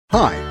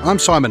Hi, I'm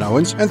Simon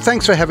Owens, and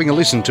thanks for having a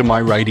listen to my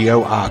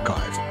radio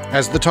archive.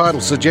 As the title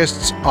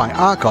suggests, I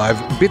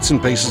archive bits and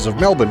pieces of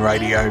Melbourne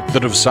radio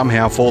that have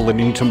somehow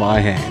fallen into my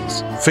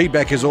hands.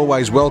 Feedback is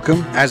always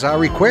welcome, as are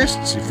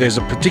requests. If there's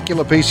a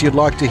particular piece you'd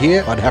like to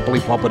hear, I'd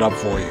happily pop it up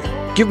for you.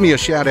 Give me a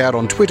shout out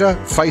on Twitter,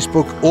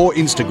 Facebook or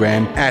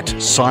Instagram at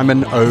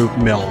Simon O.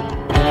 Melb.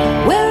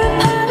 We're a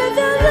part of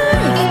your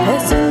life,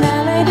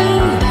 personality,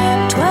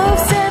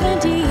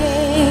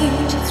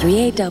 1278,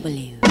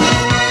 3AW.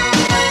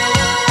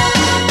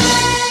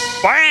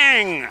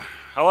 Bang!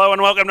 Hello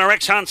and welcome to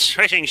Rex Hunt's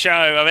Fishing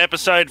Show of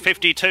episode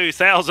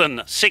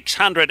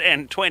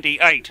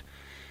 52,628.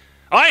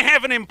 I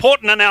have an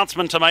important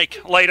announcement to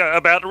make later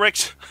about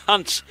Rex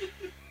Hunt's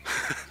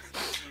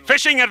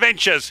fishing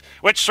adventures,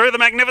 which through the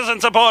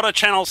magnificent support of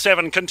Channel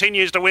 7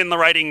 continues to win the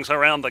ratings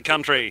around the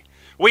country.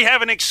 We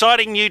have an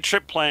exciting new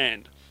trip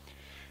planned.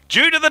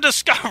 Due to the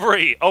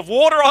discovery of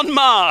water on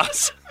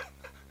Mars,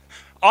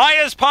 I,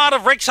 as part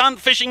of Rex Hunt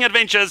Fishing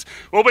Adventures,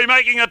 will be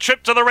making a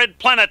trip to the Red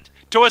Planet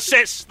to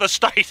assess the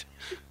state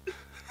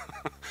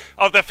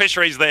of the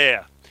fisheries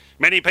there.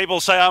 Many people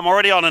say I'm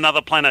already on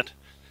another planet.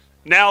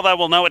 Now they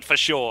will know it for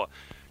sure.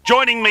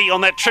 Joining me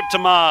on that trip to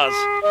Mars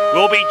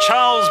will be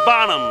Charles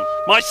Barnum,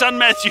 my son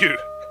Matthew,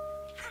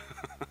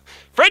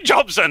 Fred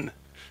Jobson,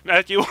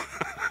 Matthew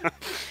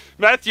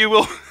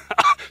will,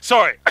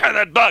 sorry,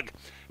 that bug.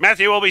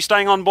 Matthew will be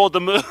staying on board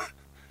the moon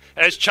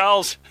as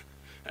Charles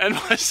and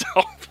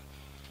myself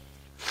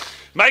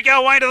make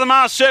our way to the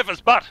Mars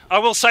surface. But I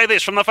will say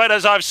this, from the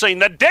photos I've seen,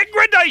 the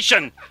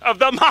degradation of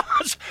the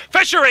Mars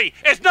fishery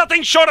is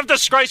nothing short of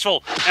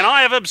disgraceful. And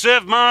I have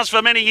observed Mars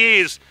for many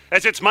years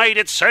as it's made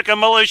its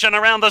circumvolution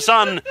around the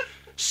sun,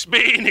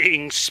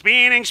 spinning.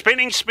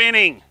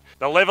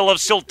 The level of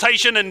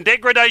siltation and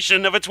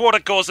degradation of its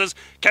watercourses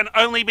can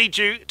only be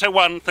due to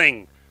one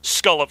thing: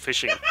 scallop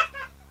fishing.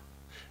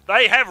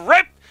 They have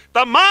ripped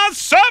the Mars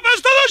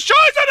surface to the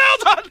shores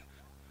of Nelson!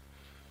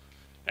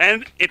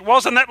 And it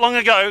wasn't that long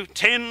ago,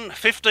 10,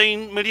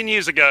 15 million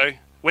years ago,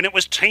 when it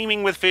was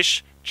teeming with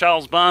fish.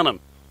 Charles Barnum.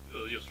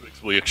 Yes,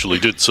 Rex, we actually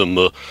did some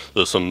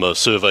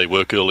survey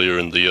work earlier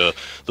in the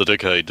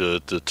decade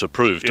to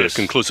prove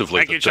conclusively.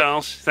 Thank you,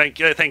 Charles. Thank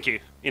you.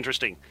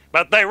 Interesting.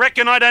 But they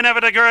reckon I don't have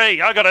a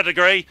degree. I got a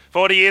degree,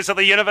 40 years at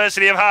the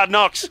University of Hard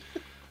Knocks.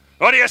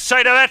 What do you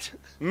say to that,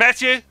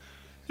 Matthew?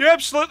 You're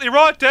absolutely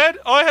right, Dad.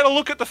 I had a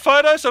look at the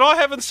photos and I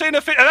haven't seen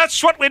a fish. And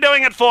that's what we're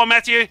doing it for,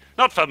 Matthew.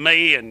 Not for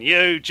me and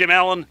you, Jim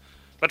Allen,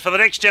 but for the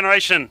next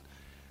generation.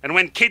 And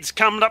when kids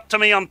come up to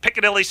me on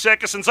Piccadilly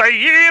Circus and say,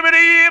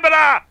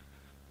 yibbity-yibbida,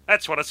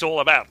 that's what it's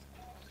all about.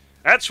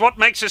 That's what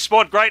makes this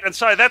sport great, and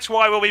so that's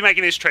why we'll be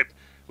making this trip.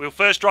 We'll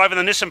first drive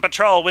in the Nissan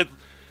Patrol with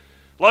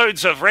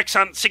loads of Rex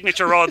Hunt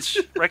signature rods,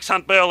 Rex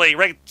Hunt Burley,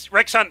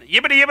 Rex Hunt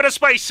yibbity-yibbida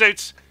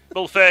spacesuits.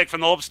 Bill Ferg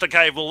from the Lobster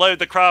Cave will load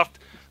the craft,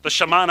 the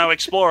Shimano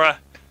Explorer,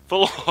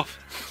 full of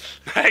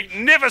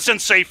magnificent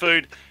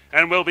seafood,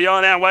 and we'll be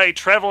on our way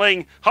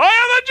travelling higher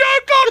than Joe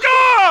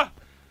Cocker!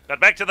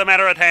 But back to the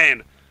matter at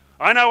hand.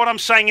 I know what I'm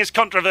saying is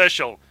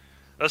controversial.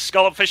 The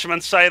scallop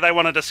fishermen say they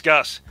want to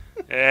discuss.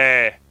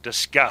 Yeah,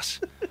 discuss.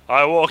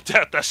 I walked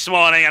out this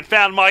morning and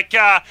found my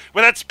car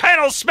with its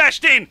panels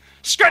smashed in,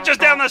 scratches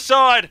down the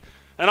side,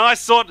 and I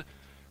thought,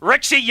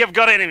 Rexy, you've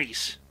got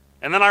enemies.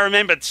 And then I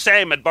remembered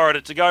Sam had borrowed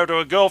it to go to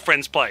a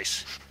girlfriend's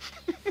place.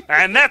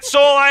 And that's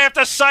all I have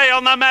to say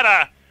on the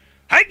matter.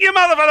 Thank you,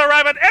 Mother for the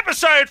Rabbit,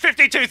 episode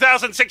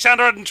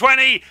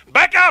 52,620.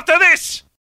 Back after this.